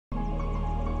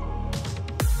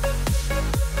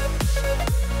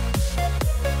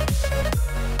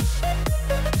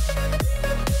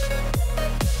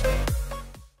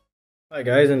Hi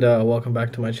guys, and welcome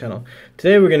back to my channel.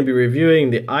 Today we're going to be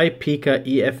reviewing the Ipeaka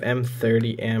EFM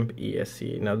 30 amp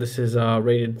ESC. Now this is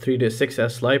rated 3 to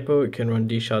 6S LiPo. It can run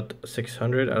D-Shot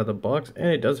 600 out of the box, and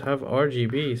it does have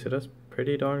RGB, so that's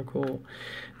pretty darn cool.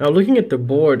 Now looking at the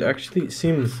board, actually it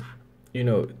seems,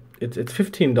 it's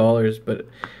 $15, but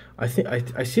I think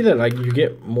I see that like you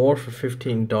get more for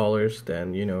 $15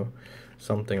 than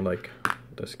something like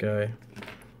this guy,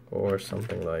 or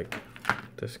something like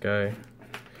this guy,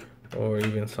 or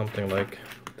even something like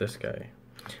this guy.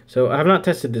 So I have not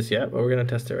tested this yet, but we're gonna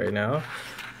test it right now.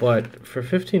 But for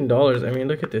 $15, I mean,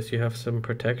 look at this. You have some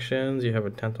protections, you have a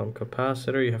 10-ohm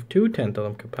capacitor, you have two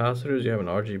 10-ohm capacitors, you have an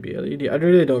RGB LED. I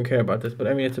really don't care about this, but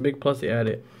I mean, it's a big plus they add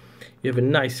it. You have a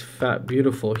nice, fat,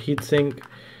 beautiful heatsink.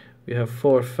 We have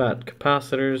 4 fat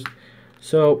capacitors.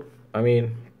 So, I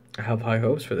mean, I have high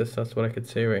hopes for this. That's what I could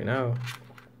say right now.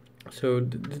 So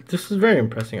this is very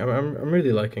impressive. I'm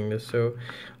really liking this. So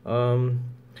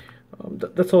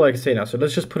that's all I can say now. So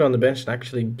let's just put it on the bench and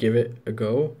actually give it a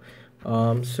go.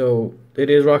 So it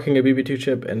is rocking a BB2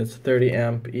 chip, and it's 30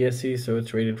 amp ESC, so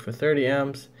it's rated for 30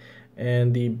 amps,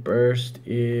 and the burst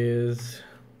is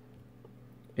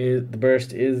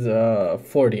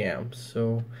 40 amps.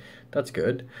 So that's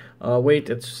good. Weight,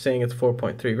 it's saying it's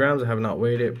 4.3 grams. I have not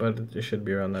weighed it, but it should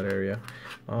be around that area.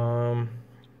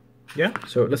 Yeah,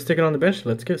 so let's stick it on the bench.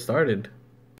 Let's get started.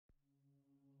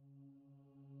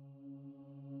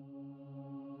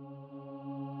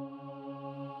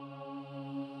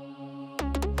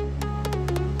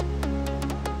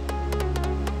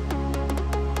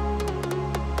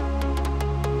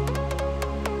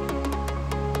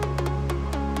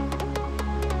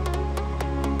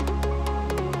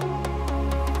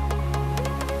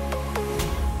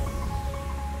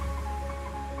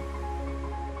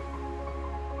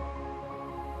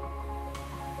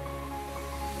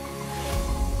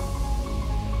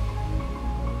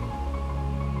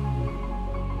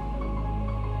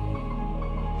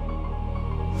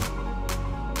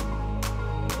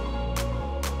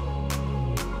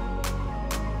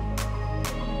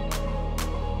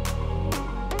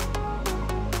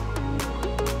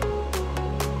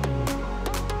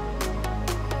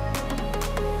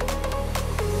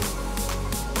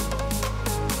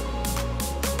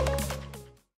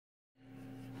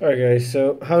 Alright guys,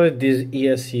 so how did these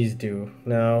ESCs do?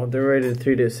 Now, they're rated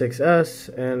 3 to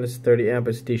 6S, and it's 30 amp,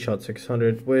 it's D-Shot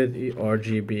 600 with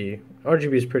RGB.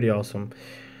 RGB is pretty awesome.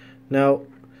 Now,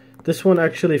 this one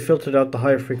actually filtered out the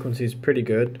higher frequencies pretty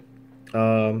good.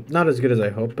 Not as good as I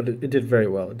hoped, but it did very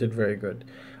well. It did very good.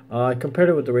 I compared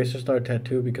it with the Racer Star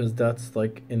Tattoo because that's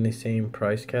like in the same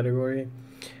price category.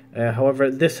 However,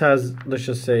 this has, let's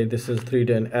just say this is 3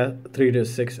 to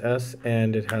 6S,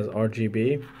 and it has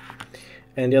RGB.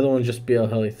 And the other one just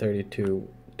BL-Heli32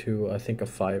 to I think a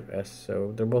 5S,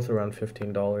 so they're both around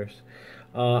 $15.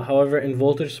 However, in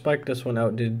voltage spike, this one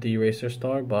outdid the Racer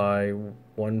Star by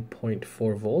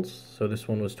 1.4 volts. So this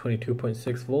one was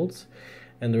 22.6 volts,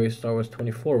 and the Racer Star was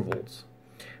 24 volts.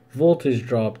 Voltage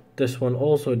drop, this one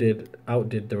also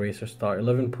outdid the Racer Star,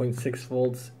 11.6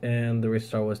 volts, and the Racer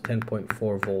Star was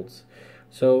 10.4 volts.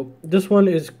 So this one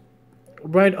is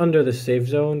right under the safe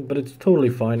zone, but it's totally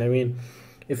fine. I mean,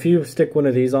 if you stick one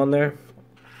of these on there,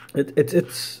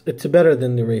 it's better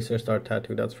than the Racer Star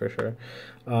Tattoo, that's for sure.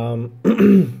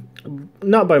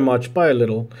 Not by much, by a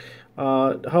little.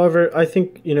 However, I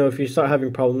think if you start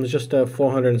having problems, just a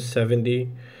 470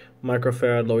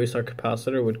 microfarad low ESR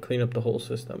capacitor would clean up the whole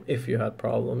system if you had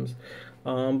problems.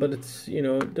 But it's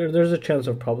there's a chance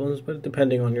of problems, but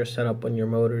depending on your setup and your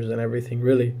motors and everything,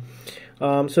 really.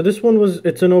 So this one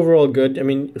it's an overall good. I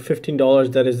mean,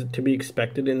 $15, that is to be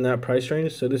expected in that price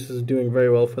range. So this is doing very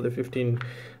well for the $15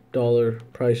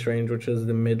 price range, which is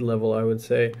the mid-level, I would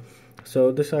say.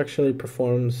 So this actually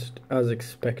performs as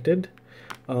expected.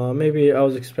 Maybe I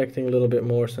was expecting a little bit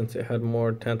more since it had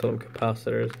more tantalum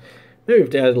capacitors. Maybe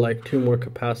if they added like 2 more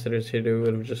capacitors here, it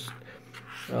would have just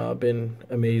been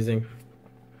amazing.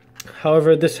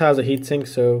 However, this has a heatsink,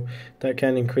 so that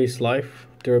can increase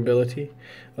durability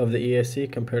of the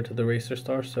ESC compared to the Racer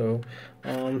Star. So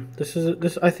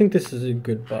I think this is a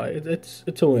good buy.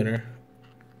 It's a winner.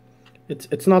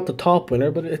 It's not the top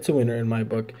winner, but it's a winner in my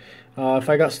book. If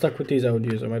I got stuck with these, I would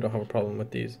use them. I don't have a problem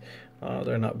with these.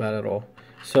 They're not bad at all.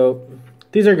 So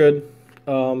these are good.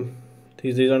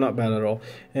 These are not bad at all.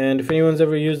 And if anyone's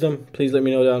ever used them, please let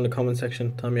me know down in the comment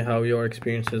section. Tell me how your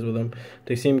experience is with them.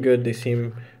 They seem good. They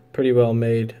seem pretty well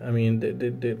made. I mean,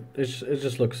 it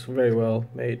just looks very well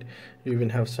made. You even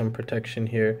have some protection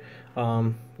here.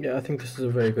 Yeah, I think this is a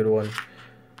very good one.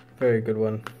 Very good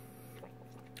one.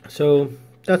 So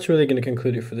that's really going to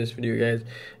conclude it for this video, guys.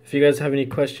 If you guys have any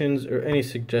questions or any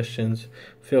suggestions,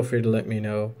 feel free to let me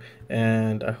know.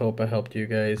 And I hope I helped you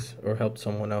guys or helped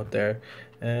someone out there.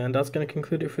 And that's going to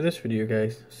conclude it for this video,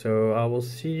 guys. So I will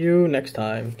see you next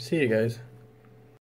time. See you guys.